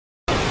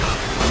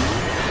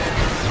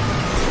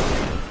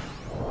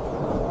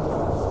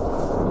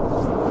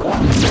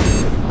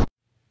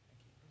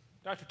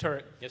Dr.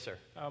 Turek. Yes, sir.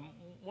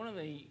 One of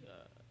the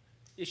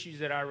issues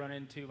that I run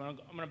into, I'm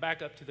going to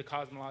back up to the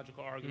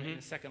cosmological argument in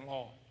the second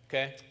law.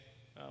 Okay.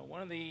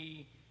 One of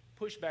the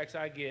pushbacks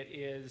I get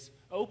is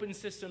open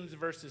systems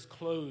versus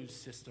closed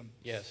systems.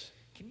 Yes.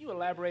 Can you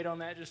elaborate on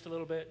that just a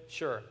little bit?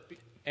 Sure.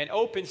 An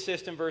open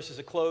system versus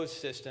a closed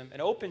system. An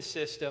open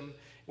system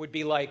would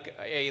be like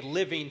a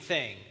living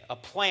thing. A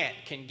plant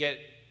can get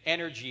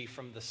energy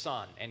from the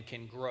sun and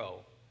can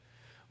grow.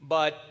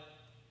 But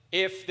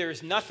if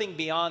there's nothing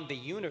beyond the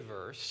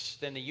universe,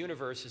 then the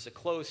universe is a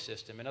closed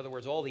system. In other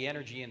words, all the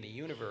energy in the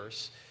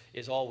universe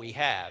is all we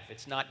have.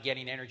 It's not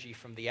getting energy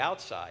from the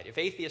outside. If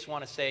atheists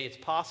want to say it's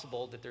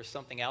possible that there's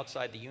something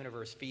outside the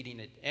universe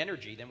feeding it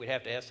energy, then we'd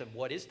have to ask them,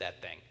 what is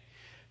that thing?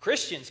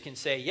 Christians can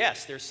say,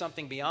 yes, there's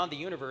something beyond the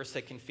universe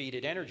that can feed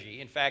it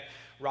energy. In fact,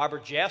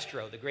 Robert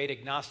Jastrow, the great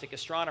agnostic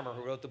astronomer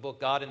who wrote the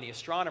book God and the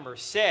Astronomer,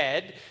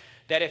 said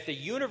that if the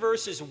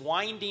universe is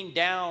winding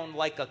down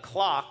like a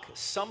clock,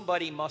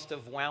 somebody must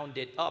have wound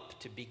it up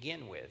to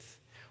begin with.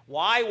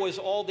 Why was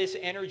all this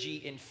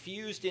energy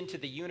infused into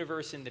the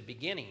universe in the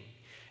beginning?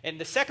 And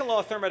the second law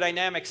of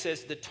thermodynamics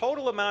says the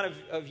total amount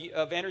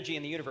of energy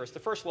in the universe, the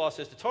first law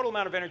says the total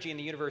amount of energy in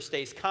the universe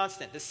stays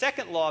constant. The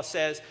second law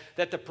says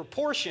that the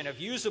proportion of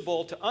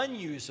usable to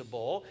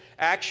unusable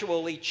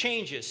actually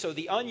changes. So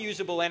the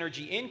unusable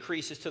energy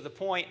increases to the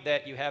point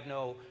that you have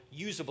no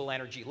usable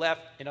energy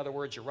left. In other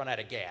words, you run out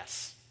of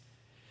gas.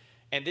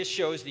 And this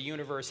shows the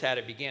universe had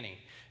a beginning.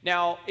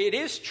 Now, it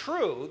is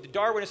true, the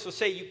Darwinists will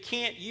say you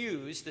can't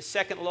use the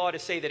second law to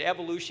say that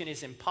evolution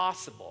is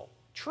impossible.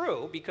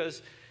 True,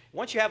 because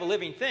once you have a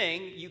living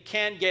thing, you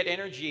can get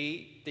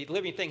energy. The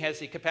living thing has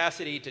the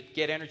capacity to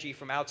get energy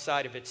from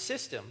outside of its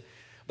system.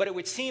 But it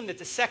would seem that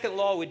the second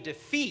law would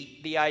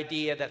defeat the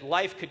idea that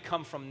life could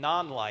come from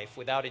non-life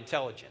without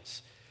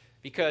intelligence,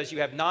 because you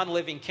have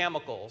non-living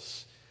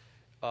chemicals,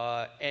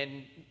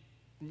 and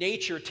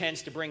nature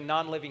tends to bring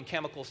non-living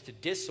chemicals to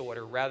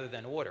disorder rather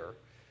than order.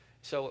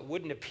 So it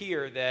wouldn't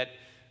appear that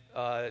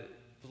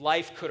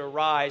life could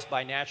arise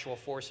by natural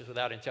forces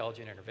without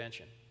intelligent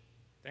intervention.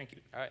 Thank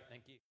you. All right,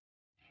 thank you.